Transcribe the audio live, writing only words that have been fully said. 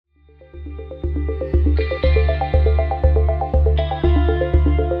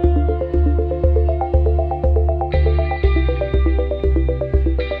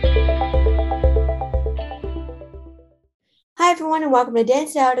everyone, and welcome to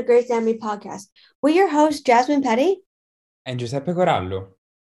Dance Out, a Grey's Anatomy podcast. We're your hosts, Jasmine Petty. And Giuseppe Corallo.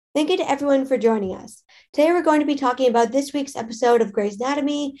 Thank you to everyone for joining us. Today, we're going to be talking about this week's episode of Grey's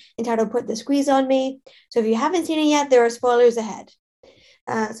Anatomy entitled Put the Squeeze on Me. So if you haven't seen it yet, there are spoilers ahead.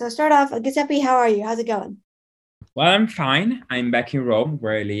 So start off, Giuseppe, how are you? How's it going? Well, I'm fine. I'm back in Rome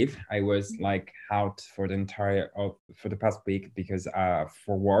where I live. I was out for the past week because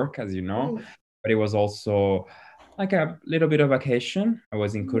for work, as you know, but it was also like a little bit of vacation. I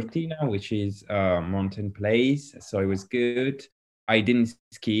was in Cortina, which is a mountain place, so it was good. I didn't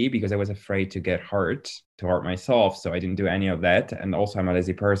ski because I was afraid to hurt myself, so I didn't do any of that. And also, I'm a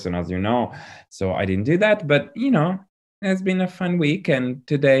lazy person, as you know, so I didn't do that. But it's been a fun week, and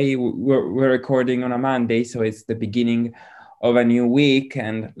today we're recording on a Monday, so it's the beginning of a new week,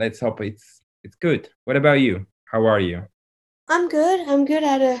 and let's hope it's good. What about you? How are you? I'm good. I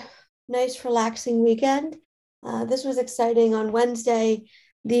had a nice, relaxing weekend. This was exciting. On Wednesday,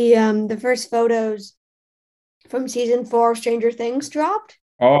 the first photos from season 4 of Stranger Things dropped.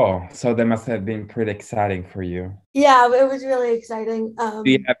 Oh, so that must have been pretty exciting for you. Yeah, it was really exciting.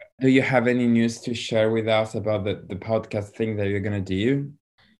 Do you have any news to share with us about the podcast thing that you're gonna do?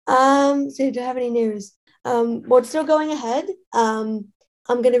 So do you have any news? Well, it's still going ahead. I'm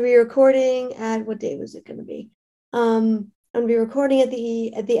gonna be recording at what day was it gonna be? I'm gonna be recording at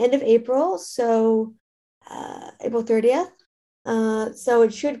the end of April, so April 30th. So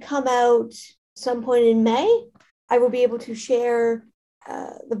it should come out some point in May. I will be able to share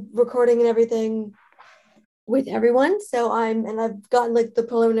the recording and everything with everyone. So I've gotten the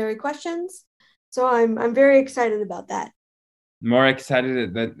preliminary questions. So I'm very excited about that. More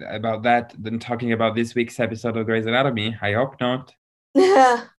excited about that than talking about this week's episode of Grey's Anatomy. I hope not.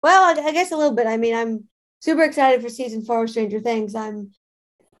 Well, I guess a little bit. I mean, I'm super excited for season 4 of Stranger Things.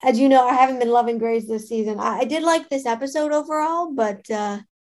 As you know, I haven't been loving Grey's this season. I did like this episode overall, but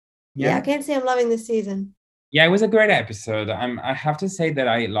yeah, I can't say I'm loving this season. Yeah, it was a great episode. I have to say that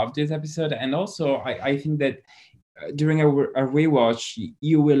I loved this episode, and also I think that during a rewatch,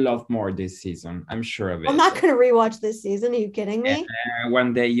 you will love more this season. I'm sure of it. I'm not going to rewatch this season. Are you kidding me?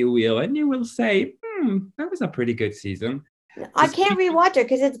 One day you will, and you will say, that was a pretty good season. I can't rewatch it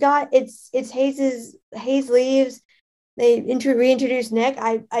because it's Hayes leaves. They reintroduce Nick.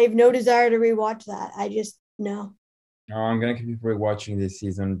 I have no desire to rewatch that. I just no. No, I'm gonna keep rewatching this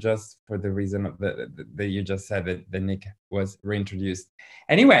season just for the reason that you just said that Nick was reintroduced.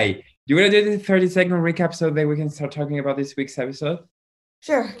 Anyway, do you want to do the 30-second recap so that we can start talking about this week's episode?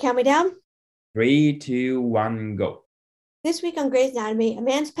 Sure. Count me down. 3, 2, 1, go. This week on Grey's Anatomy, a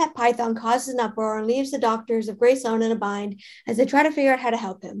man's pet python causes an uproar and leaves the doctors of Grey Sloan in a bind as they try to figure out how to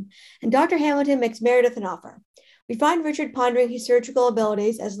help him. And Dr. Hamilton makes Meredith an offer. We find Richard pondering his surgical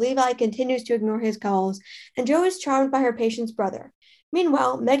abilities as Levi continues to ignore his calls, and Jo is charmed by her patient's brother.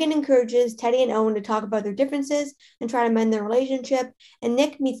 Meanwhile, Megan encourages Teddy and Owen to talk about their differences and try to mend their relationship, and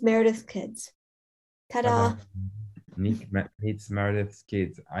Nick meets Meredith's kids. Ta-da! Nick meets Meredith's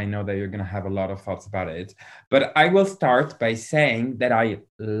kids. I know that you're going to have a lot of thoughts about it, but I will start by saying that I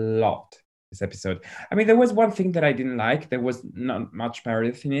loved this episode. I mean, there was one thing that I didn't like. There was not much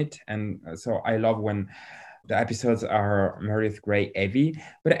Meredith in it, and so I love when the episodes are Meredith Grey heavy.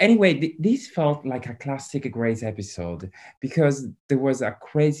 But anyway, this felt like a classic Grey's episode because there was a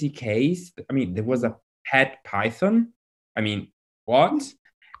crazy case. I mean, there was a pet python. I mean, what?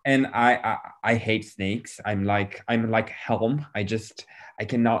 And I hate snakes. I'm like Helm. I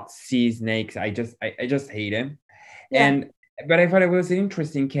cannot see snakes. I just hate them. Yeah. But I thought it was an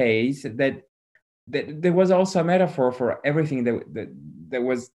interesting case that there was also a metaphor for everything that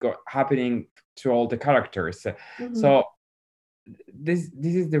was happening to all the characters. Mm-hmm. So this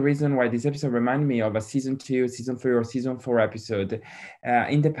is the reason why this episode reminded me of a season 2, season 3, or season 4 episode.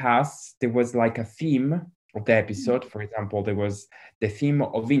 In the past, there was like a theme of the episode. For example, there was the theme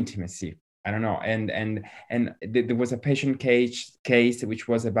of intimacy. I don't know, and there was a patient case which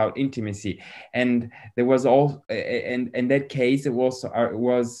was about intimacy, and there was all and that case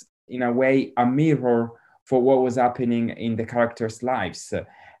was in a way a mirror for what was happening in the characters' lives.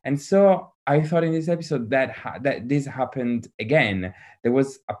 And so I thought in this episode that this happened again. There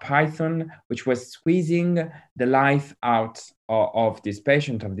was a python which was squeezing the life out of this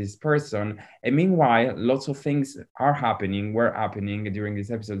patient, of this person. And meanwhile, lots of things were happening during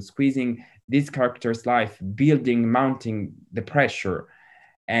this episode, squeezing this character's life, mounting the pressure.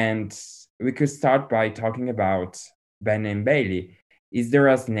 And we could start by talking about Ben and Bailey. Is there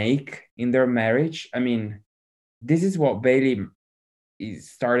a snake in their marriage? I mean, this is what Bailey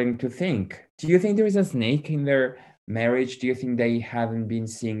is starting to think. Do you think there is a snake in their marriage? Do you think they haven't been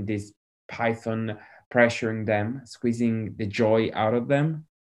seeing this python pressuring them, squeezing the joy out of them?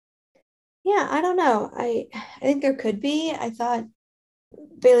 Yeah, I don't know. I think there could be. I thought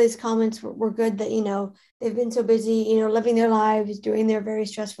Bailey's comments were good that, they've been so busy, living their lives, doing their very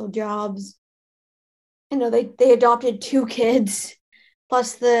stressful jobs. They adopted two kids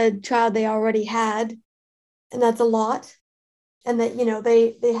plus the child they already had, and that's a lot. And that,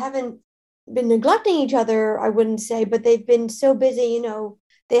 they haven't been neglecting each other, I wouldn't say, but they've been so busy,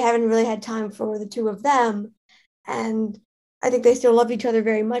 they haven't really had time for the two of them. And I think they still love each other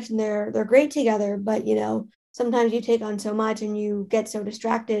very much and they're great together, but sometimes you take on so much and you get so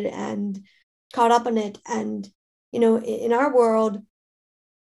distracted and caught up in it. And in our world,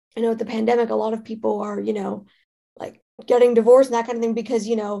 with the pandemic, a lot of people are, like getting divorced and that kind of thing because,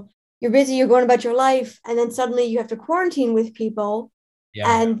 you're busy, you're going about your life, and then suddenly you have to quarantine with people.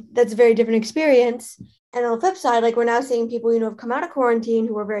 Yeah. And that's a very different experience. And on the flip side, like we're now seeing people, have come out of quarantine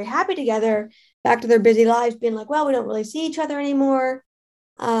who are very happy together, back to their busy lives, being like, well, we don't really see each other anymore.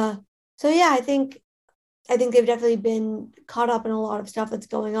 So yeah, I think they've definitely been caught up in a lot of stuff that's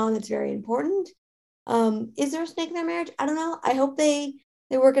going on that's very important. Is there a snake in their marriage? I don't know. I hope they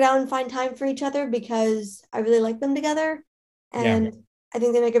work it out and find time for each other because I really like them together. Yeah. And I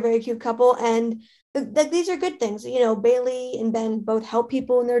think they make a very cute couple. And these are good things. Bailey and Ben both help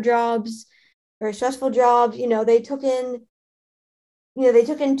people in their jobs, very stressful jobs. They took in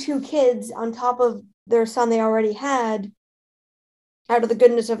two kids on top of their son they already had out of the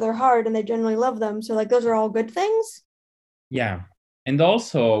goodness of their heart, and they generally love them. So like those are all good things. Yeah. And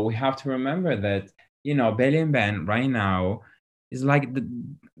also, we have to remember that, Bailey and Ben right now is like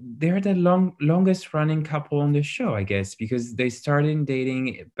they're the longest running couple on the show, I guess, because they started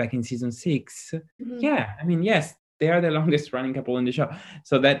dating back in season 6. Mm-hmm. Yeah. I mean, yes, they are the longest running couple in the show.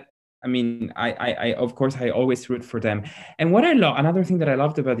 So that, I mean, I of course, I always root for them. And what I love, another thing that I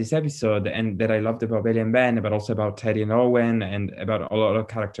loved about this episode and that I loved about Bailey and Ben, but also about Teddy and Owen and about a lot of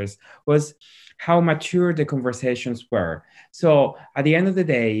characters was how mature the conversations were. So at the end of the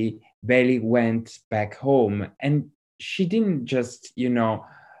day, Bailey went back home and she didn't just,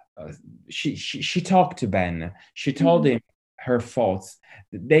 she talked to Ben. She told Mm-hmm. him her thoughts.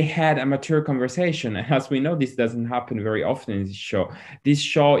 They had a mature conversation. And as we know, this doesn't happen very often in this show. This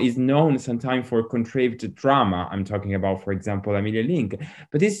show is known sometimes for contrived drama. I'm talking about, for example, Amelia Link.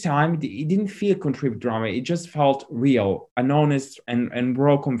 But this time, it didn't feel contrived drama. It just felt real, an honest and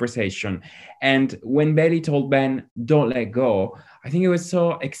raw conversation. And when Bailey told Ben, don't let go, I think it was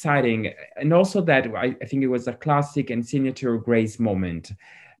so exciting. And also that I think it was a classic and signature Grace moment.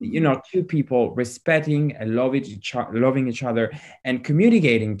 Two people respecting and loving each other and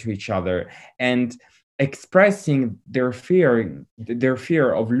communicating to each other and expressing their fear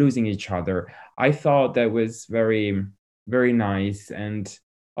of losing each other. I thought that was very, very nice. And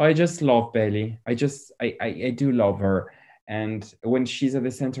I just love Bailey. I do love her. And when she's at the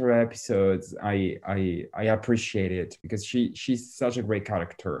center of episodes, I appreciate it because she's such a great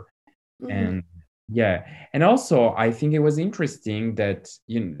character. Mm-hmm. And yeah, and also I think it was interesting that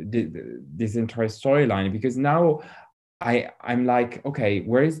this entire storyline, because now I'm like, okay,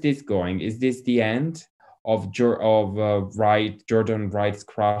 where is this going? Is this the end of Jordan Wright's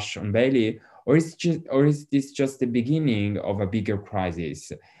crush on Bailey, or is this just the beginning of a bigger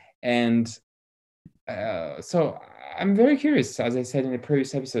crisis? And so I'm very curious, as I said in the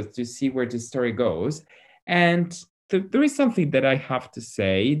previous episodes, to see where this story goes. And there is something that I have to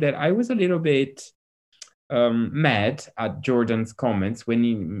say, that I was a little bit mad at Jordan's comments when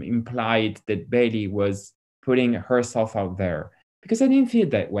he implied that Bailey was putting herself out there, because I didn't feel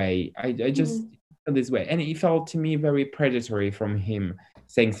that way. I just Mm-hmm. felt this way, and it felt to me very predatory from him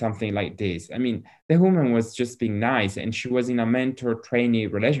saying something like this. I mean, the woman was just being nice, and she was in a mentor-trainee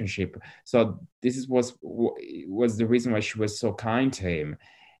relationship, so was the reason why she was so kind to him.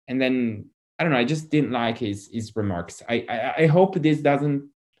 And then I don't know, I just didn't like his remarks. I hope this doesn't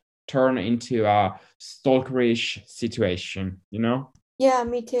turn into a stalkerish situation. Yeah,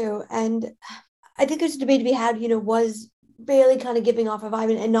 me too. And I think there's a debate to be had, was Bailey kind of giving off a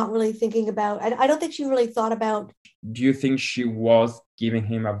vibe and not really thinking about, I don't think she really thought about, Do you think she was giving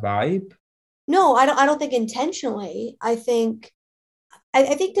him a vibe? no, I don't think intentionally. I think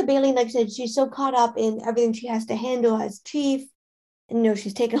to Bailey, like I said, she's so caught up in everything she has to handle as chief. And,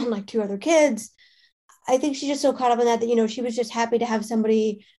 she's taken on like two other kids. I think she's just so caught up in that, she was just happy to have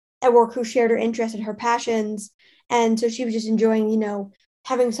somebody at work who shared her interests and her passions. And so she was just enjoying,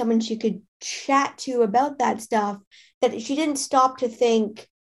 having someone she could chat to about that stuff, that she didn't stop to think,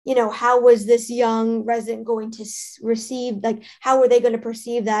 how was this young resident going to receive, like, how were they going to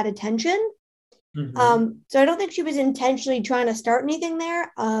perceive that attention? Mm-hmm. So I don't think she was intentionally trying to start anything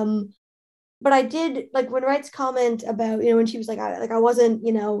there. but I did like when Wright's comment about, when she was like, I wasn't,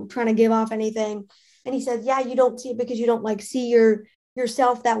 trying to give off anything. And he said, yeah, you don't see it because you don't like see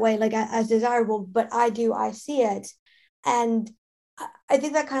yourself that way, like as desirable, but I do, I see it. And I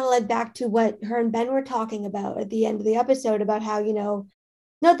think that kind of led back to what her and Ben were talking about at the end of the episode about how,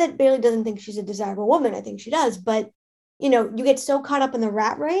 not that Bailey doesn't think she's a desirable woman, I think she does, but you get so caught up in the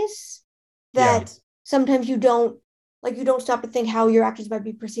rat race Yeah. that sometimes you don't stop to think how your actions might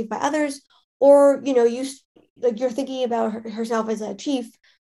be perceived by others, or you're thinking about herself as a chief,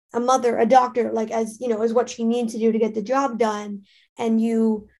 a mother, a doctor, like as what she needs to do to get the job done, and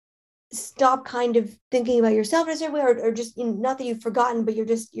you stop kind of thinking about yourself necessarily, or just not that you've forgotten, but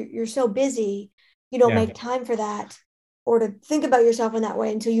you're so busy, you don't Yeah. make time for that, or to think about yourself in that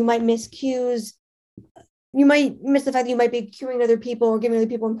way, and so you might miss cues. You might miss the fact that you might be cueing other people or giving other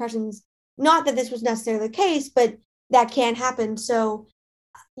people impressions. Not that this was necessarily the case, but that can happen. So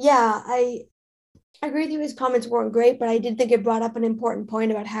yeah, I agree with you. His comments weren't great, but I did think it brought up an important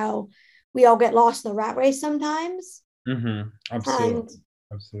point about how we all get lost in the rat race sometimes. Absolutely. And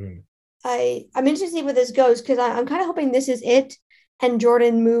Absolutely. I'm interested to see where this goes, because I'm kind of hoping this is it and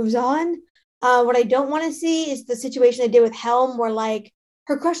Jordan moves on. What I don't want to see is the situation they did with Helm, where like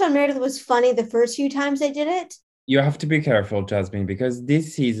her crush on Meredith was funny the first few times they did it. You have to be careful, Jasmine, because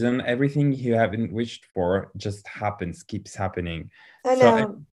this season, everything you haven't wished for just happens, keeps happening. I So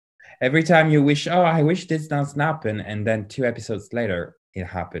know. every time you wish, oh, I wish this doesn't happen, and then 2 episodes later, it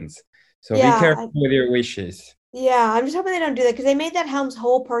happens. So be Yeah, careful with your wishes. yeah. I'm just hoping they don't do that, because they made that Helm's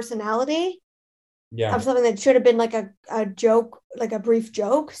whole personality Yeah. of something that should have been like a joke, like a brief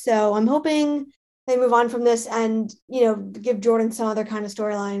joke. So I'm hoping they move on from this and give Jordan some other kind of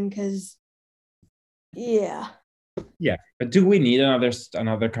storyline, because yeah. Yeah, but do we need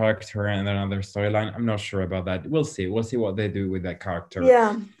another character and another storyline? I'm not sure about that. We'll see. We'll see what they do with that character.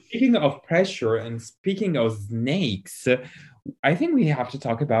 Yeah. Speaking of pressure and speaking of snakes, I think we have to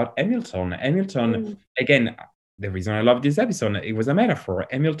talk about Hamilton. Hamilton, Mm. again, the reason I love this episode, it was a metaphor.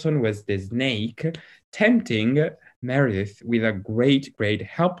 Hamilton was the snake tempting Meredith with a great, great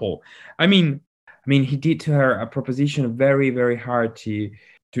helper. I mean, he did to her a proposition very, very hard to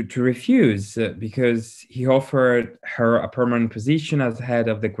refuse, because he offered her a permanent position as head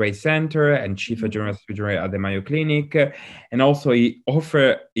of the Gray Center and chief Mm-hmm. adjunct surgery at the Mayo Clinic, and also he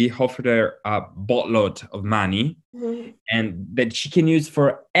offered her a boatload of money, Mm-hmm. and that she can use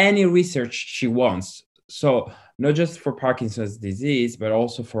for any research she wants. So not just for Parkinson's disease, but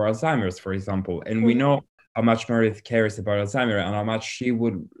also for Alzheimer's, for example. And we Mm-hmm. know how much Meredith cares about Alzheimer's and how much she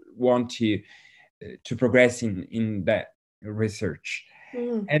would want to progress in that research.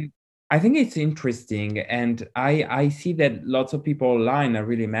 Mm-hmm. And I think it's interesting, and I see that lots of people online are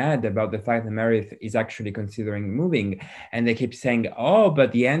really mad about the fact that Meredith is actually considering moving, and they keep saying, "Oh,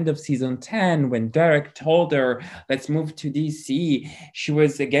 but the end of season 10, when Derek told her let's move to DC, she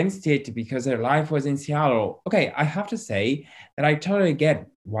was against it because her life was in Seattle." Okay, I have to say that I totally get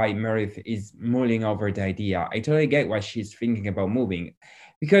why Meredith is mulling over the idea. I totally get why she's thinking about moving,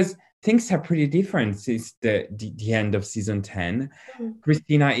 because things are pretty different since the end of season 10.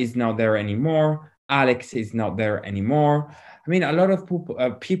 Christina is not there anymore. Alex is not there anymore. I mean, a lot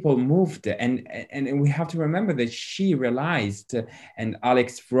of people moved, and we have to remember that she realized, and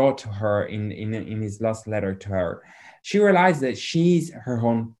Alex wrote to her in his last letter to her, she realized that she's her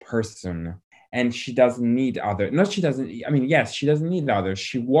own person, and she doesn't need other. Not she doesn't. I mean, yes, she doesn't need others.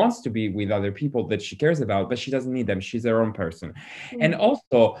 She wants to be with other people that she cares about, but she doesn't need them. She's her own person, and Mm-hmm.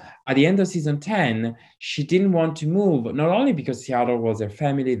 also at the end of season 10, she didn't want to move, not only because Seattle was her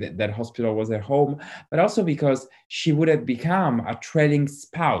family, that hospital was her home, but also because she would have become a trailing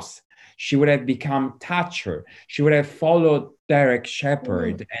spouse. She would have become Thatcher. She would have followed Derek Mm-hmm.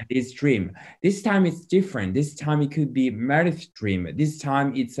 Shepard and his dream. This time it's different. This time it could be Meredith's dream. This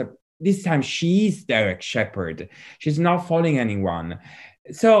time she's Derek Shepard. She's not following anyone.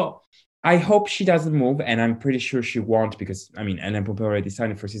 So I hope she doesn't move, and I'm pretty sure she won't, because I mean, Ellen Pompeo already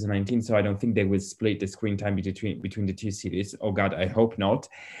signed for season 19, so I don't think they will split the screen time between the two series. Oh God, I hope not.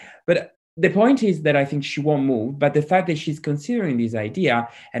 But the point is that I think she won't move, but the fact that she's considering this idea,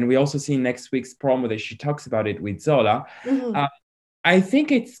 and we also see next week's promo that she talks about it with Zola, Mm-hmm. uh, I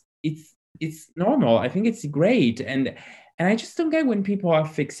think it's normal. I think it's great, and I just don't get when people are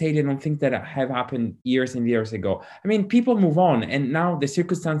fixated on things that have happened years and years ago. I mean, people move on, and now the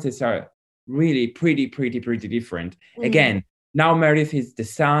circumstances are really pretty different. Mm-hmm. Again, now Meredith is the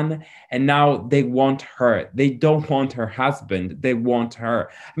son, and now they want her. They don't want her husband. They want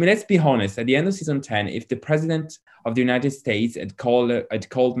her. I mean, let's be honest. At the end of season 10, if the president of the United States had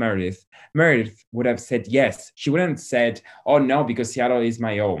called Meredith, Meredith would have said yes. She wouldn't have said, "Oh no, because Seattle is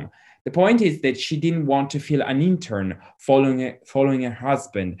my home." The point is that she didn't want to feel an intern following her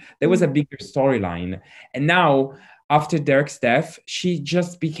husband. There was a bigger storyline. And now, after Derek's death, she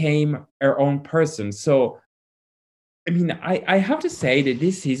just became her own person. So, I mean, I have to say that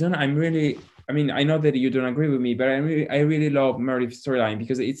this season, I know that you don't agree with me, but I really love Meredith's storyline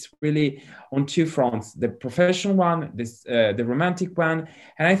because it's really on two fronts: the professional one, the romantic one,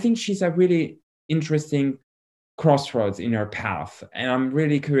 and I think she's a really interesting crossroads in her path. And I'm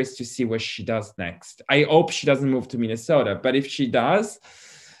really curious to see what she does next. I hope she doesn't move to Minnesota, but if she does,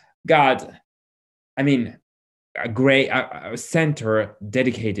 God, I mean, a center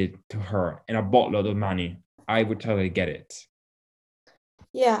dedicated to her and a boatload of money, I would totally get it.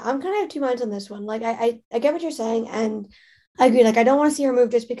 Yeah, I'm kind of two minds on this one. Like, I get what you're saying, and I agree. Like, I don't want to see her move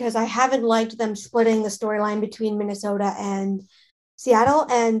just because I haven't liked them splitting the storyline between Minnesota and Seattle.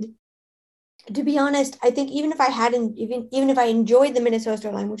 And to be honest, I think even if I hadn't, even if I enjoyed the Minnesota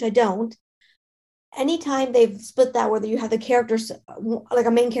storyline, which I don't, anytime they've split that, whether you have the characters like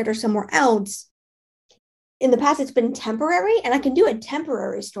a main character somewhere else, in the past it's been temporary, and I can do a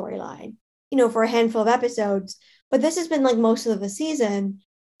temporary storyline, for a handful of episodes. But this has been like most of the season,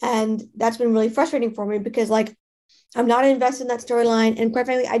 and that's been really frustrating for me because like I'm not invested in that storyline, and quite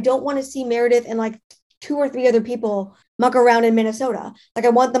frankly, I don't want to see Meredith and like two or three other people muck around in Minnesota. Like I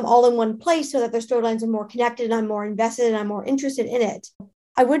want them all in one place so that their storylines are more connected and I'm more invested and I'm more interested in it.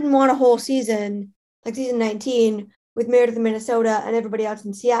 I wouldn't want a whole season like season 19 with Meredith in Minnesota and everybody else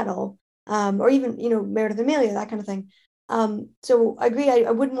in Seattle, or even Meredith Amelia, that kind of thing. So I agree.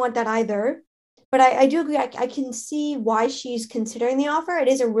 I wouldn't want that either. But I do agree. I can see why she's considering the offer. It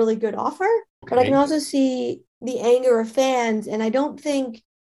is a really good offer, but I can also see the anger of fans. And I don't think,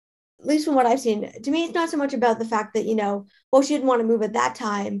 at least from what I've seen, to me, it's not so much about the fact that, she didn't want to move at that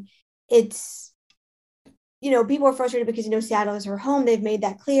time. It's, people are frustrated because, Seattle is her home. They've made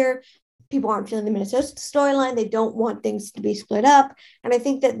that clear. People aren't feeling the Minnesota storyline. They don't want things to be split up. And I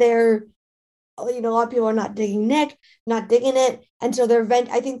think that a lot of people are not digging Nick, not digging it. And so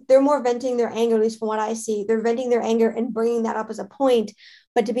I think they're more venting their anger, at least from what I see. They're venting their anger and bringing that up as a point.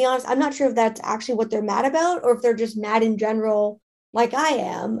 But to be honest, I'm not sure if that's actually what they're mad about or if they're just mad in general, like I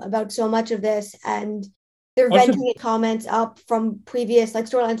am, about so much of this. And they're venting comments up from previous, like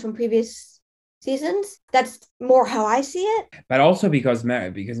storylines from previous seasons. That's more how I see it. But also because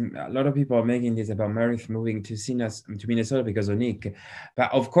a lot of people are making this about Meredith moving to Minnesota because of Nick.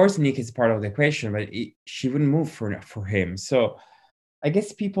 But of course, Nick is part of the equation, but she wouldn't move for him. So I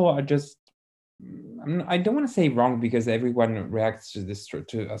guess people are just, I don't want to say wrong because everyone reacts to a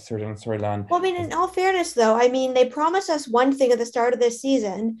certain storyline. Well, I mean, in all fairness, though, they promised us one thing at the start of this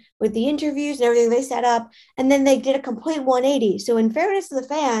season with the interviews and everything they set up, and then they did a complete 180. So in fairness to the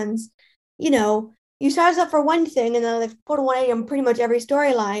fans, you set us up for one thing and then they've put a 180 on pretty much every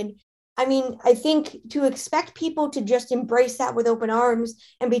storyline. I mean, I think to expect people to just embrace that with open arms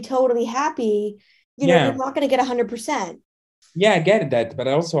and be totally happy, you're not going to get 100%. Yeah, I get that. But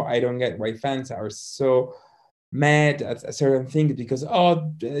also, I don't get why fans are so mad at a certain thing because,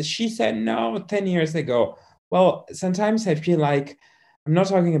 she said no 10 years ago. Well, sometimes I feel like I'm not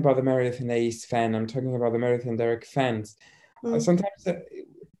talking about the Meredith and Ace fan. I'm talking about the Meredith and Derek fans. Sometimes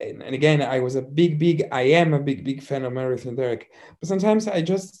and again, I am a big fan of Meredith and Derek. But sometimes I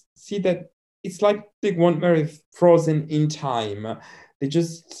just see that it's like they want Meredith frozen in time. They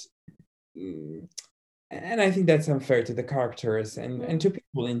just, and I think that's unfair to the characters and to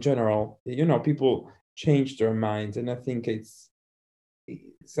people in general. People change their minds, and I think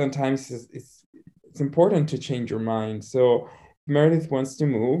sometimes it's important to change your mind. So if Meredith wants to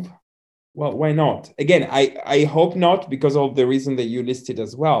move, well, why not? Again, I hope not because of the reason that you listed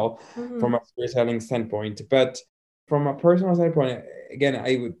as well, from a storytelling standpoint. But from a personal standpoint,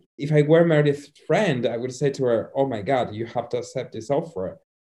 again, if I were Meredith's friend, I would say to her, "Oh my God, you have to accept this offer."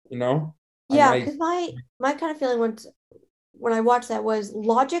 Yeah, because my kind of feeling when I watched that was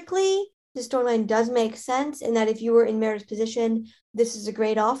logically the storyline does make sense in that if you were in Meredith's position, this is a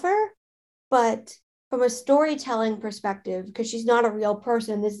great offer, but from a storytelling perspective, because she's not a real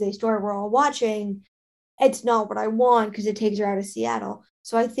person, this is a story we're all watching, it's not what I want because it takes her out of Seattle.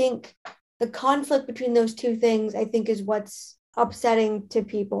 So I think the conflict between those two things, I think, is what's upsetting to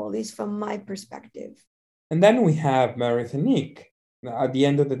people, at least from my perspective. And then we have Meredith and Nick. Now, at the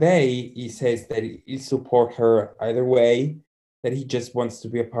end of the day, he says that he'll support her either way, that he just wants to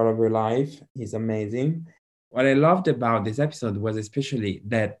be a part of her life. He's amazing. What I loved about this episode was especially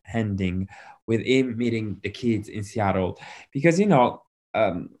that ending with him meeting the kids in Seattle. Because,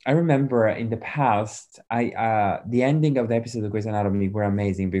 I remember in the past, the ending of the episode of Grey's Anatomy were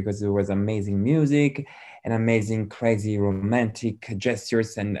amazing because there was amazing music and amazing, crazy, romantic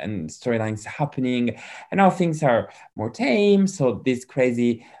gestures and storylines happening, and now things are more tame. So these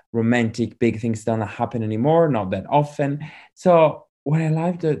crazy, romantic, big things don't happen anymore, not that often. So what I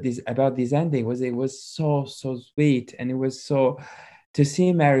loved about this ending was it was so sweet, and it was so to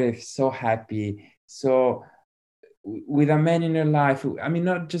see Meredith so happy, so with a man in her life. I mean,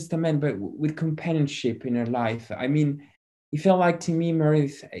 not just a man, but with companionship in her life. I mean, it felt like to me,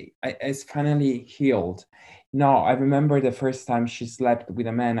 Meredith is finally healed. No, I remember the first time she slept with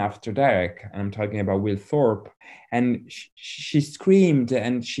a man after Derek, and I'm talking about Will Thorpe, and she screamed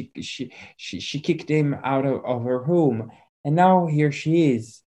and she kicked him out of her home, and now here she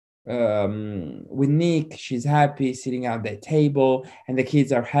is with Nick. She's happy sitting at the table, and the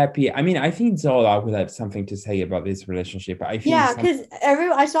kids are happy. I mean, I think Zola will have something to say about this relationship. I think Yeah, because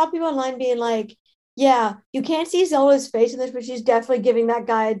I saw people online being like, yeah, you can't see Zola's face in this, but she's definitely giving that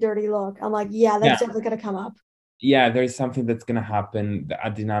guy a dirty look. I'm like, yeah, yeah, that's definitely gonna come up. yeah, there's something that's gonna happen, a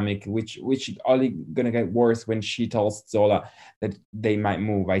dynamic, which only gonna get worse when she tells Zola that they might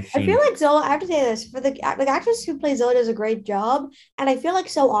move. I I feel think. like Zola, I have to say this, for the actress who plays Zola does a great job. And I feel like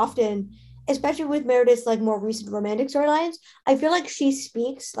so often, especially with Meredith's like more recent romantic storylines, I feel like she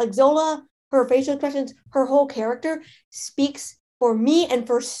speaks like Zola, her facial expressions, her whole character speaks for me and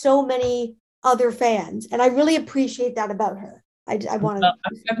for so many other fans. And I really appreciate that about her. I want Well,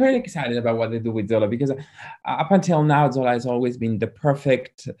 to. I'm very excited about what they do with Zola because up until now, Zola has always been the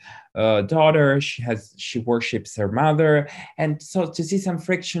perfect daughter. She worships her mother, and so to see some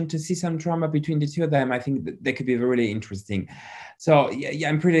friction, to see some drama between the two of them, I think that could be really interesting. So yeah,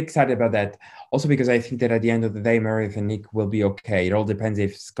 I'm pretty excited about that. Also because I think that at the end of the day, Meredith and Nick will be okay. It all depends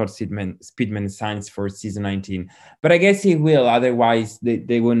if Scott Speedman signs for season 19, but I guess he will. Otherwise,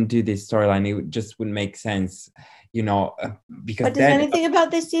 they wouldn't do this storyline. It just wouldn't make sense, you know, because But does then, anything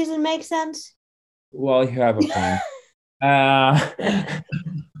about this season make sense? well, you have a point. Uh,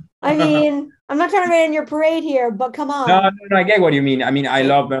 I mean, I'm not trying to rain on your parade here, but come on. no, I get what you mean. I mean, I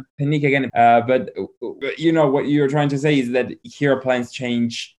love Nick again, but you know what you're trying to say is that hero plans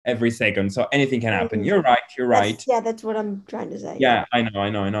change every second, so anything can happen. You're right. You're right. That's what I'm trying to say. Yeah. Yeah, I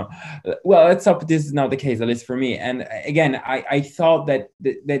know. Well, let's hope this is not the case, at least for me. And again, I thought that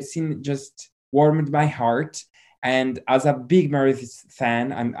that scene just warmed my heart. And as a big Meredith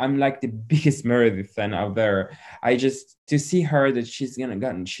fan, I'm like the biggest Meredith fan out there. I just to see her that she's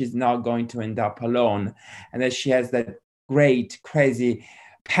not going to end up alone, and that she has that great, crazy,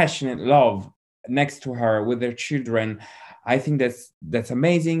 passionate love next to her with their children. I think that's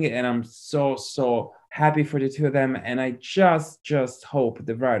amazing, and I'm so happy for the two of them. And I just hope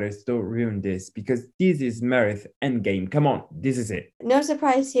the writers don't ruin this because this is Meredith Endgame. Come on, this is it. No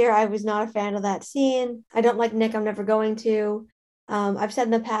surprise here. I was not a fan of that scene. I don't like Nick. I'm never going to. I've said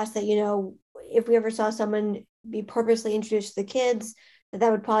in the past that, if we ever saw someone be purposely introduced to the kids,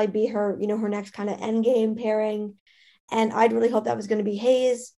 that would probably be her, her next kind of end game pairing. And I'd really hope that was going to be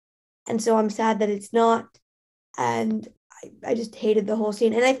Hayes. And so I'm sad that it's not. And I just hated the whole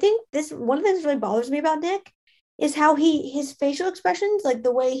scene. And I think this one of the things that really bothers me about Nick is how his facial expressions, like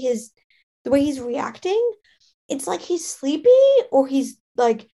the way he's reacting, it's like he's sleepy or he's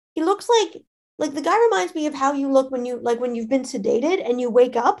like he looks like the guy reminds me of how you look when you've been sedated and you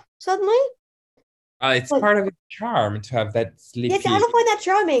wake up suddenly. It's Like, part of its charm to have that yes, I sleepy. don't find that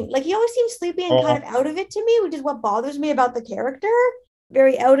charming. Like he always seems sleepy and kind Oh, of out of it to me, which is what bothers me about the character.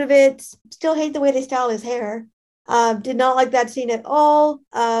 Very out of it. Still hate the way they style his hair. Did not like that scene at all.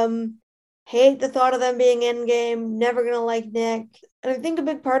 Hate the thought of them being in game. Never gonna like Nick. And I think a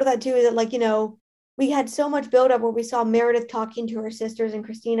big part of that too is that we had so much buildup where we saw Meredith talking to her sisters and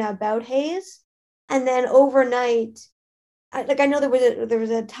Christina about Hayes, and then overnight, I know there was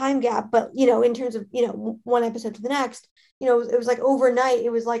a time gap, but in terms of one episode to the next, it was like overnight.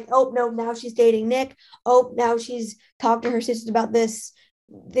 It was like, oh no, now she's dating Nick. Oh, now she's talked to her sisters about this.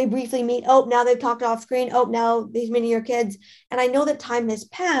 They briefly meet. Oh, now they've talked off screen. Oh, now these many are kids. And I know that time has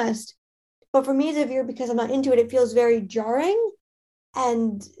passed, but for me as a viewer, because I'm not into it, it feels very jarring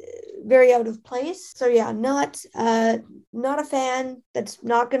and very out of place. So yeah, not a fan. That's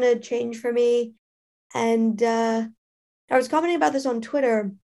not gonna change for me. And I was commenting about this on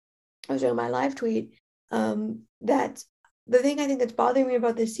Twitter. I was doing my live tweet. That the thing I think that's bothering me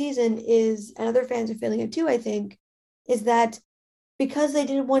about this season is, and other fans are feeling it too, I think, is that because they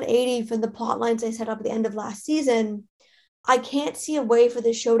did 180 from the plot lines they set up at the end of last season, I can't see a way for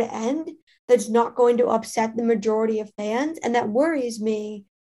the show to end that's not going to upset the majority of fans. And that worries me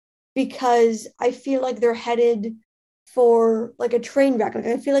because I feel like they're headed for like a train wreck. Like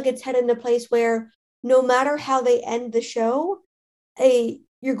I feel like it's headed in a place where no matter how they end the show,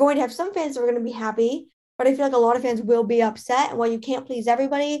 you're going to have some fans that are going to be happy, but I feel like a lot of fans will be upset. And while you can't please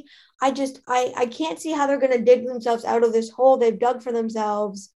everybody, I can't see how they're going to dig themselves out of this hole they've dug for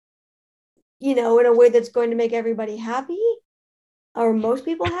themselves, in a way that's going to make everybody happy or most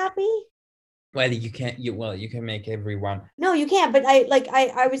people happy. Well, you can't. You can make everyone. No, you can't. But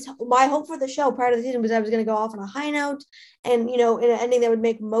I was my hope for the show prior to the season was I was going to go off on a high note, and in an ending that would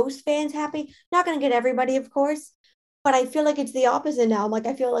make most fans happy. Not going to get everybody, of course, but I feel like it's the opposite now. Like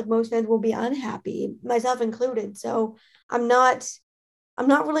I feel like most fans will be unhappy, myself included. So I'm not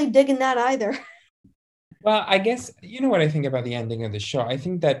really digging that either. Well, I guess you know what I think about the ending of the show. I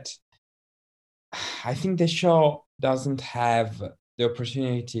think the show doesn't have the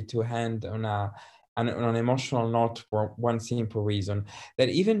opportunity to end on an emotional note for one simple reason, that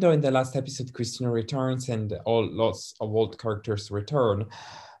even though in the last episode Christina returns and lots of old characters return,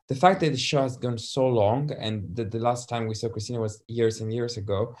 the fact that the show has gone so long and that the last time we saw Christina was years and years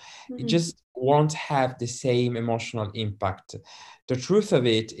ago, it just won't have the same emotional impact. The truth of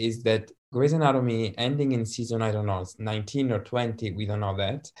it is that Grey's Anatomy ending in season, I don't know, 19 or 20, we don't know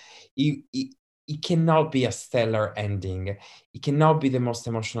that. It cannot be a stellar ending. It cannot be the most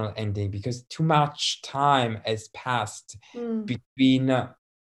emotional ending because too much time has passed between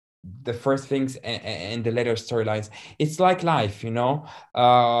the first things and the later storylines. It's like life,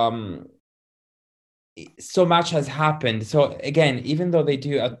 so much has happened. So again, even though they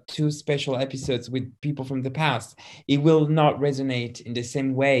do two special episodes with people from the past, it will not resonate in the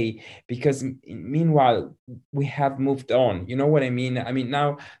same way because meanwhile we have moved on. You know what I mean? I mean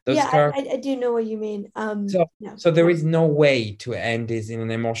now those I do know what you mean. So there is no way to end this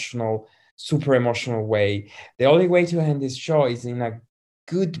in an super emotional way. The only way to end this show is in a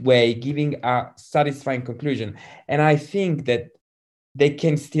good way, giving a satisfying conclusion. And I think that they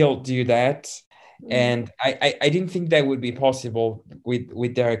can still do that. And I didn't think that would be possible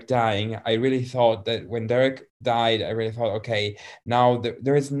with Derek dying. I really thought that when Derek died, I really thought, okay, now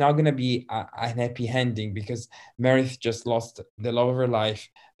there is not going to be an happy ending because Meredith just lost the love of her life.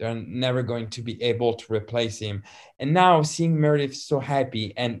 They're never going to be able to replace him. And now seeing Meredith so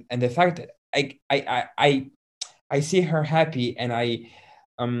happy and the fact that I see her happy and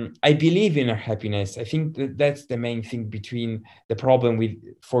I believe in her happiness. I think that's the main thing between the problem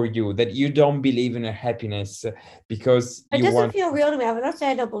for you, that you don't believe in her happiness because it doesn't feel real to me. I'm not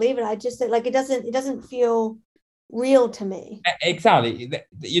saying I don't believe it. I just like it doesn't feel real to me. Exactly.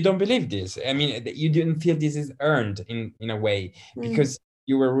 You don't believe this. I mean, you didn't feel this is earned in a way because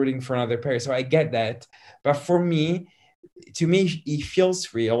you were rooting for another pair. So I get that. But to me, it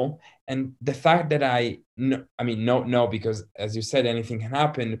feels real. And the fact that no, because as you said, anything can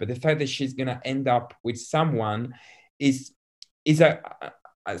happen. But the fact that she's gonna end up with someone is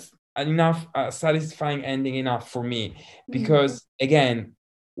enough satisfying ending enough for me. Because again,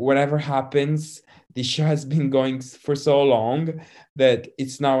 whatever happens, the show has been going for so long that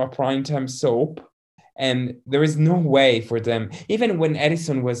it's now a primetime soap. And there is no way for them, even when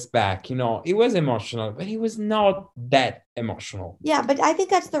Edison was back, it was emotional, but he was not that emotional. Yeah, but I think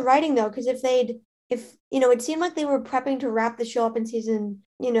that's the writing though, because if it seemed like they were prepping to wrap the show up in season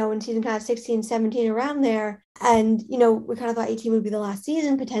kind of 16, 17 around there. And, we kind of thought 18 would be the last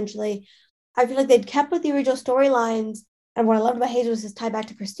season potentially. I feel like they'd kept with the original storylines. And what I loved about Hazel was his tie back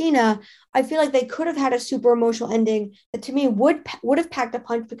to Christina. I feel like they could have had a super emotional ending that to me would have packed a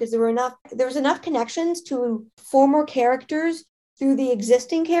punch because there was enough connections to former characters through the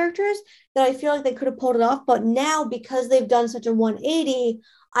existing characters that I feel like they could have pulled it off. But now because they've done such a 180,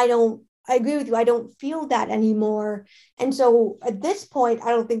 I agree with you. I don't feel that anymore. And so at this point,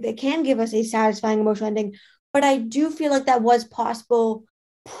 I don't think they can give us a satisfying emotional ending. But I do feel like that was possible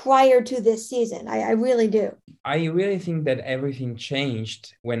prior to this season. I really do. I really think that everything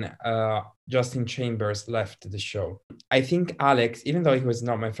changed when Justin Chambers left the show. I think Alex, even though he was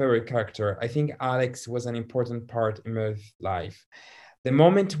not my favorite character, I think Alex was an important part in my life. The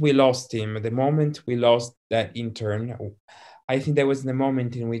moment we lost him, the moment we lost that intern, I think that was the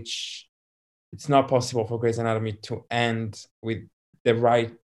moment in which it's not possible for Grey's Anatomy to end with the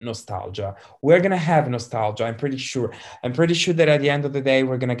right nostalgia. We're gonna have nostalgia. I'm pretty sure that at the end of the day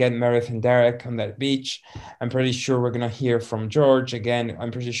we're gonna get Meredith and Derek on that beach. I'm pretty sure we're gonna hear from George again. I'm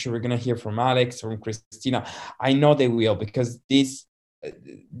pretty sure we're gonna hear from Alex, from Christina. I know they will, because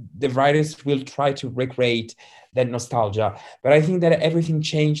the writers will try to recreate that nostalgia. But I think that everything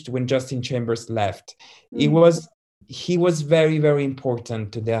changed when Justin Chambers left. He was very, very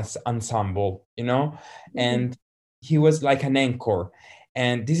important to this ensemble, and he was like an anchor.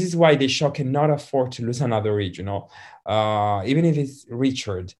 And this is why the show cannot afford to lose another regional, even if it's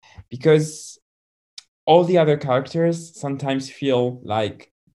Richard, because all the other characters sometimes feel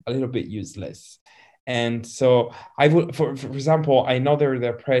like a little bit useless. And so I would, for example, I know they're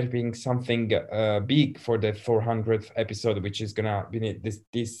prepping something big for the 400th episode, which is gonna be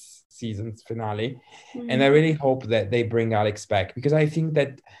this season's finale. And I really hope that they bring Alex back, because I think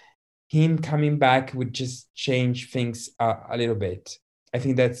that him coming back would just change things a little bit. I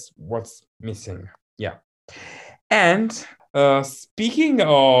think that's what's missing. Yeah. And speaking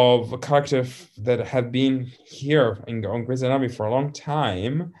of characters that have been here on Grey's Anatomy for a long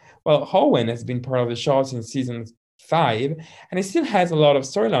time, well, Owen has been part of the show since season 5, and it still has a lot of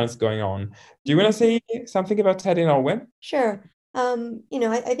storylines going on. Do you want to say something about Teddy and Owen? Sure.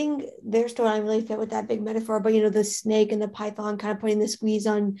 I think their storyline really fit with that big metaphor, but the snake and the python kind of putting the squeeze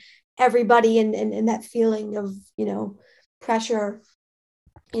on everybody and that feeling of, pressure,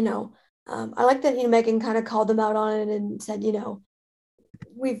 I like that, Megan kind of called them out on it and said,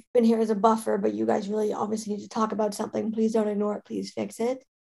 we've been here as a buffer, but you guys really obviously need to talk about something. Please don't ignore it. Please fix it.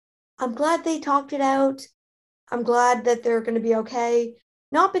 I'm glad they talked it out. I'm glad that they're going to be okay.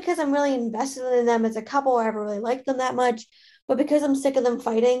 Not because I'm really invested in them as a couple or ever really liked them that much, but because I'm sick of them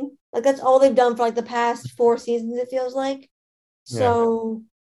fighting. Like, that's all they've done for like the past 4 seasons, it feels like. So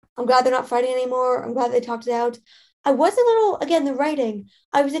I'm glad they're not fighting anymore. I'm glad they talked it out. I was a little, again, the writing.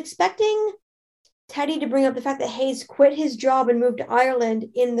 I was expecting Teddy to bring up the fact that Hayes quit his job and moved to Ireland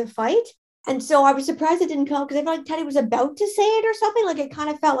in the fight. And so I was surprised it didn't come up, because I felt like Teddy was about to say it or something. Like, it kind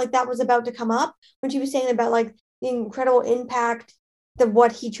of felt like that was about to come up when she was saying about like the incredible impact that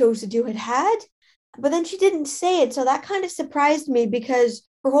what he chose to do had had. But then she didn't say it. So that kind of surprised me, because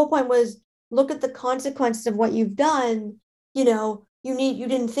her whole point was, look at the consequences of what you've done. You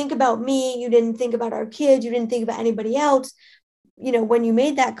didn't think about me. You didn't think about our kids. You didn't think about anybody else, when you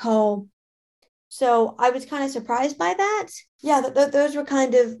made that call. So I was kind of surprised by that. Yeah, those were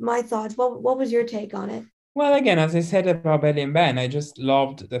kind of my thoughts. What was your take on it? Well, again, as I said about Betty and Ben, I just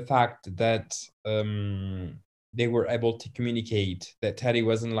loved the fact that they were able to communicate, that Teddy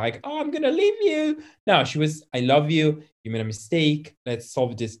wasn't like, oh, I'm going to leave you. No, she was, I love you. You made a mistake. Let's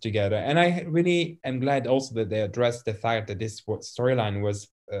solve this together. And I really am glad also that they addressed the fact that this storyline was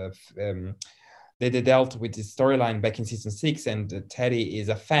they dealt with this storyline back in season 6, and Teddy is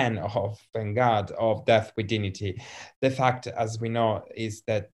a fan of, thank God, of Death with Dignity. The fact, as we know, is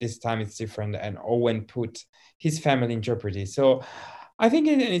that this time it's different, and Owen put his family in jeopardy. So I think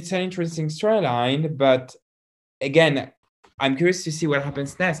it's an interesting storyline, but again, I'm curious to see what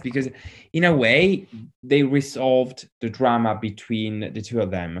happens next, because in a way they resolved the drama between the two of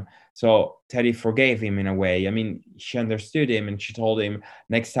them. So Teddy forgave him in a way. I mean, she understood him and she told him,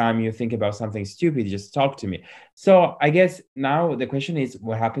 next time you think about something stupid, just talk to me. So I guess now the question is,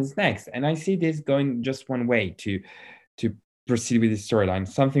 what happens next? And I see this going just one way to proceed with the storyline.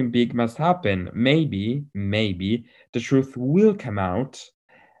 Something big must happen. Maybe the truth will come out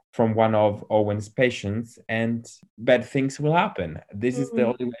from one of Owen's patients, and bad things will happen. This is the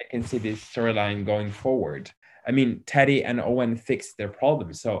only way I can see this storyline going forward. I mean, Teddy and Owen fixed their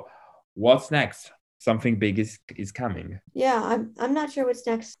problem. So what's next? Something big is coming. Yeah, I'm not sure what's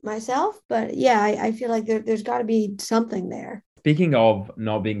next myself, but yeah, I feel like there's got to be something there. Speaking of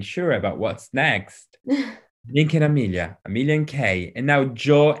not being sure about what's next, Nick and Amelia and Kay, and now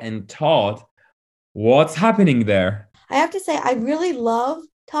Joe and Todd. What's happening there? I have to say, I really love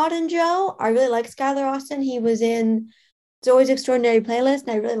Todd and Joe. I really like Skylar Austin. He was in Zoe's Extraordinary Playlist,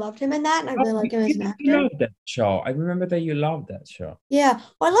 and I really loved him in that, and I really like him as an actor. You love that show. I remember that you loved that show. Yeah,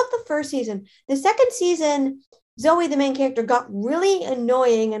 well, I love the first season. The second season, Zoe, the main character, got really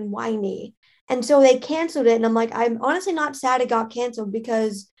annoying and whiny, and so they canceled it. And I'm like, I'm honestly not sad it got canceled,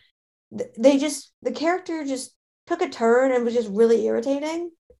 because the character just took a turn and was just really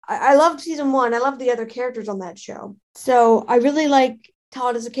irritating. I loved season 1. I loved the other characters on that show. So I really like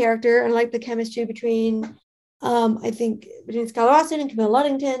Todd as a character, and like the chemistry between Skylar Austin and Camille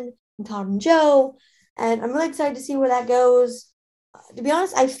Luddington and Todd and Joe. And I'm really excited to see where that goes. To be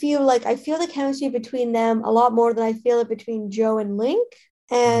honest, I feel the chemistry between them a lot more than I feel it between Joe and Link.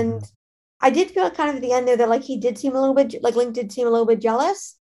 And I did feel kind of at the end there that like he did seem a little bit, like Link did seem a little bit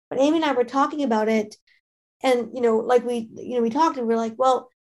jealous. But Amy and I were talking about it, and we talked and we're like, well,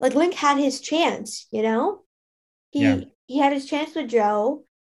 like Link had his chance, he had his chance with Joe,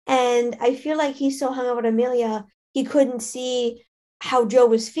 and I feel like he so hung out with Amelia, he couldn't see how Joe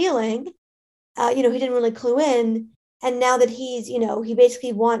was feeling. He didn't really clue in. And now that he's, he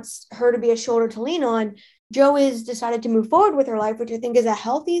basically wants her to be a shoulder to lean on, Joe has decided to move forward with her life, which I think is a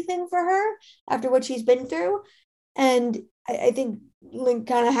healthy thing for her after what she's been through. And I think Link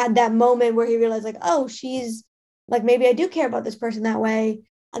kind of had that moment where he realized like, oh, she's like, maybe I do care about this person that way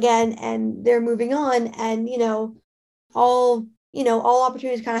again, and they're moving on, and all all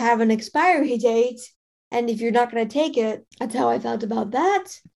opportunities kind of have an expiry date, and if you're not going to take it, that's how I felt about that.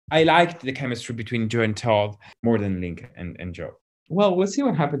 I liked the chemistry between Joe and Todd more than Link and Joe. Well, we'll see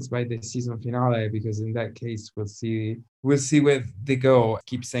what happens by the season finale, because in that case, we'll see where they go.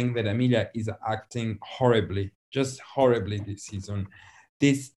 Keep saying that Amelia is acting horribly, just horribly this season.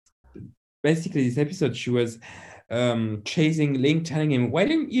 This basically this episode, she was chasing Link, telling him, "Why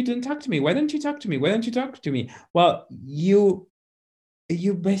didn't talk to me? Why don't you talk to me? Why don't you talk to me?" Well, you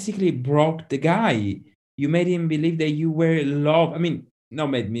basically broke the guy. You made him believe that you were in love. I mean, not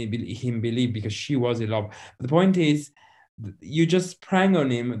made him believe, because she was in love. But the point is, you just sprang on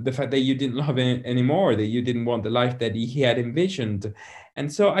him the fact that you didn't love him anymore, that you didn't want the life that he had envisioned.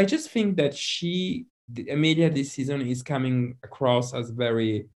 And so I just think that Amelia this season is coming across as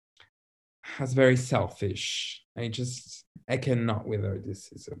very selfish. I cannot with her this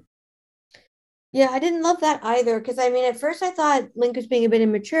season. Yeah, I didn't love that either because I mean, at first I thought Link was being a bit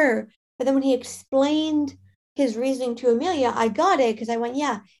immature, but then when he explained his reasoning to Amelia, I got it because I went,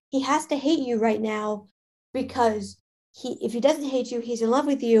 yeah, he has to hate you right now because if he doesn't hate you, he's in love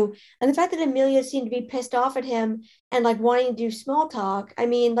with you. And the fact that Amelia seemed to be pissed off at him and like wanting to do small talk, I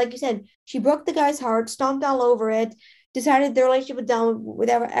mean, like you said, she broke the guy's heart, stomped all over it, decided their relationship was done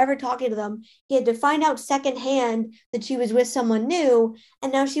without ever talking to them. He had to find out secondhand that she was with someone new,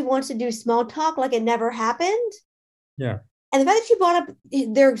 and now she wants to do small talk like it never happened. Yeah. And the fact that she brought up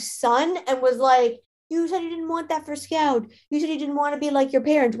their son and was like, you said you didn't want that for Scout. You said you didn't want to be like your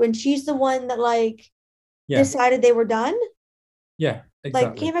parents, when she's the one that like decided they were done. Yeah, Like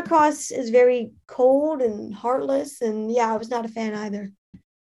exactly. came across as very cold and heartless. And yeah, I was not a fan either.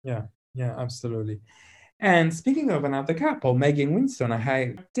 Yeah, absolutely. And speaking of another couple, Maggie and Winston,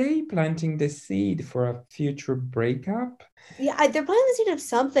 are they planting the seed for a future breakup? Yeah, they're planting the seed of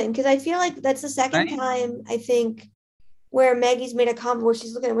something because I feel like that's the second Right? time I think where Maggie's made a comment where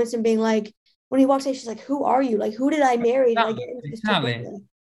she's looking at Winston being like, when he walks in, she's like, "Who are you? Like, who did I marry? Did I get into this too Exactly. quickly?"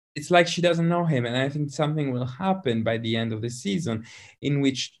 It's like she doesn't know him, and I think something will happen by the end of the season in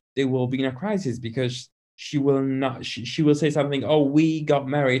which they will be in a crisis, because she will not she will say something, "Oh, we got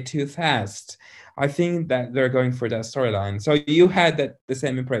married too fast." I think that they're going for that storyline. So you had the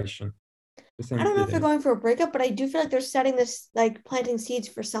same impression, the I same don't know if they're feeling. going for a breakup, but I do feel like they're setting this like planting seeds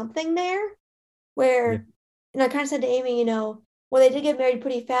for something there. Yeah. Where, I kind of said to Amy, well, they did get married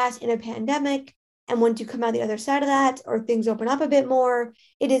pretty fast in a pandemic, and once you come out the other side of that, or things open up a bit more,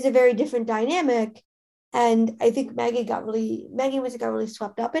 it is a very different dynamic. And I think Maggie Winston got really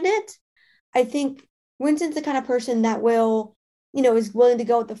swept up in it. I think Winston's the kind of person that will, is willing to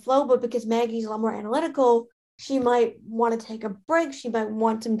go with the flow, but because Maggie's a lot more analytical, she might want to take a break. She might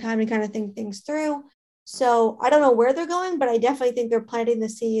want some time to kind of think things through. So I don't know where they're going, but I definitely think they're planting the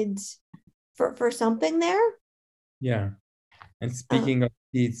seeds for something there. Yeah. And Uh, speaking of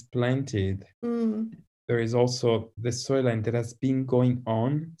seeds planted, mm, there is also the storyline that has been going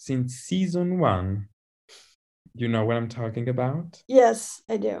on since season 1. You know what I'm talking about? yes,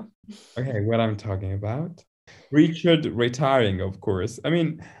 I do. Okay, what I'm talking about. Richard retiring, of course. I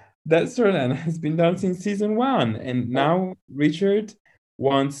mean, that storyline has been done since season 1, and Yeah. now Richard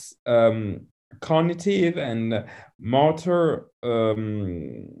wants cognitive and motor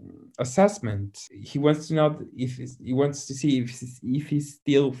assessment. He wants to know if he wants to see if he's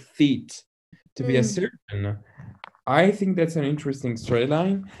still fit to be a Mm, surgeon. I think that's an interesting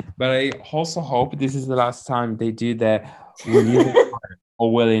storyline, but I also hope this is the last time they do that. Will he retire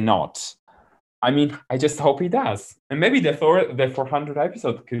or will he not? I mean, I just hope he does. And maybe the 400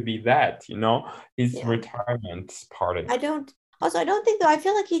 episode could be that, his yeah. retirement party. I don't think though, I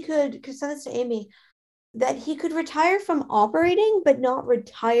feel like he could, because that's to Amy, that he could retire from operating, but not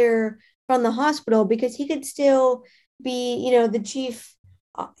retire from the hospital because he could still be, the chief,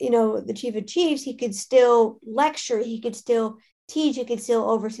 the chief of chiefs. He could still lecture. He could still teach. He could still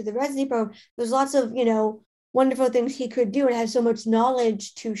oversee the residency program. There's lots of, wonderful things he could do and has so much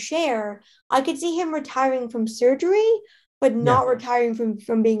knowledge to share. I could see him retiring from surgery, but Yeah, not retiring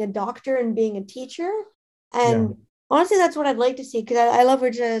from being a doctor and being a teacher. yeah, And honestly, that's what I'd like to see because I love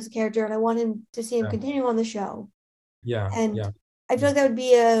Richard as a character and I want him to see him yeah, continue on the show. yeah, And yeah, I feel yeah. like that would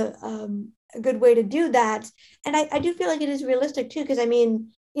be a good way to do that. And I do feel like it is realistic too, because I mean,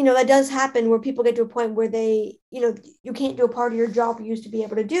 that does happen where people get to a point where they, you can't do a part of your job you used to be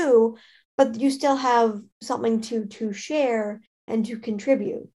able to do, but you still have something to share and to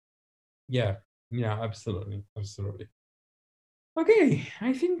contribute. Yeah, yeah, absolutely, absolutely. Okay,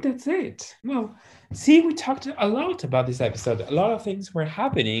 I think that's it. Well, see, we talked a lot about this episode. A lot of things were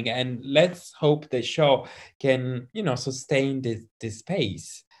happening, and let's hope the show can, sustain this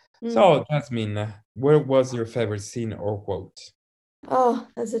pace. Mm. So, Jasmine, where was your favorite scene or quote? Oh,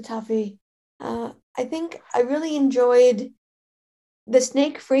 that's a toughie. I think I really enjoyed the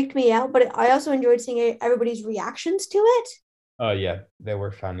snake freaked me out, but I also enjoyed seeing everybody's reactions to it. Oh yeah, they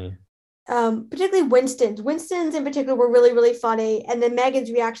were funny. Particularly Winston's. Winston's in particular were really, really funny. And then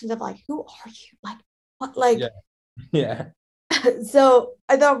Megan's reactions of like, who are you? Like, what? Like, Yeah, yeah. so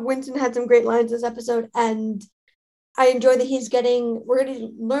I thought Winston had some great lines this episode. And I enjoy that we're going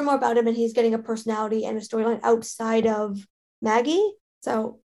to learn more about him and he's getting a personality and a storyline outside of Maggie.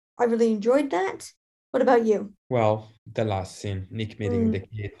 So I really enjoyed that. What about you? Well, the last scene, Nick meeting the Mm.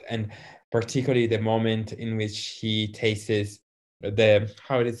 kid, and particularly the moment in which he tastes the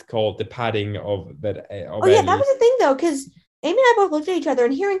how it is called the padding of that Oh of yeah, that Ellie. was the thing though, because Amy and I both looked at each other,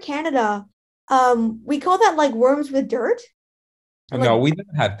 and here in Canada, we call that like worms with dirt. Like No, we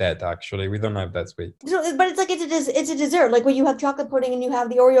don't have that actually. We don't have that sweet. so, but it's like it's a dessert, like when you have chocolate pudding and you have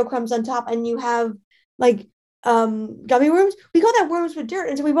the Oreo crumbs on top, and you have like gummy worms. We call that worms with dirt,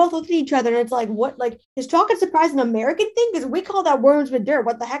 and so we both looked at each other, and it's like, what? Like, is chocolate surprise an American thing? Because we call that worms with dirt.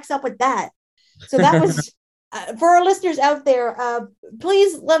 What the heck's up with that? So that was for our listeners out there.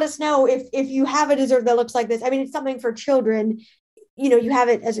 Please let us know if you have a dessert that looks like this. I mean, it's something for children. You have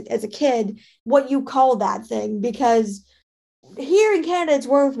it as a kid. What you call that thing? Because here in Canada, it's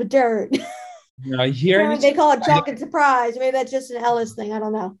worms with dirt. No, here in Apparently, they Italy, call it chocolate surprise. Maybe that's just an Ellis thing. I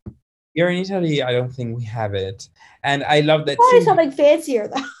don't know. I don't think we have it. And I love that Probably scene. something fancier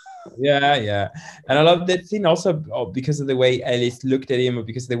though. Yeah, yeah. And I love that scene also because of the way Alice looked at him, or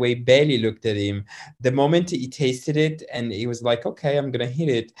because of the way Bailey looked at him. The moment he tasted it and he was like, okay, I'm gonna hit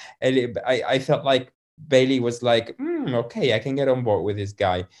it. I felt like Bailey was like, okay, I can get on board with this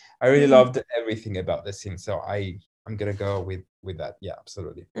guy. I really Mm. loved everything about the scene. So I'm gonna go with that. Yeah,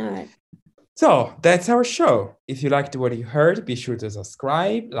 absolutely. All right. So that's our show. If you liked what you heard, be sure to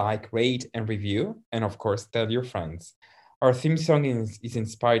subscribe, like, rate, and review. And of course, tell your friends. Our theme song is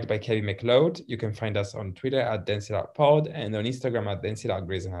inspired by Kevin McLeod. You can find us on Twitter at Pod and on Instagram at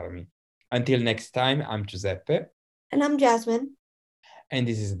Grey's Anatomy. Until next time, I'm Giuseppe. And I'm Jasmine. And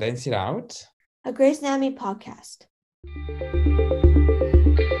this is Dance It Out, A Grey's Anatomy podcast.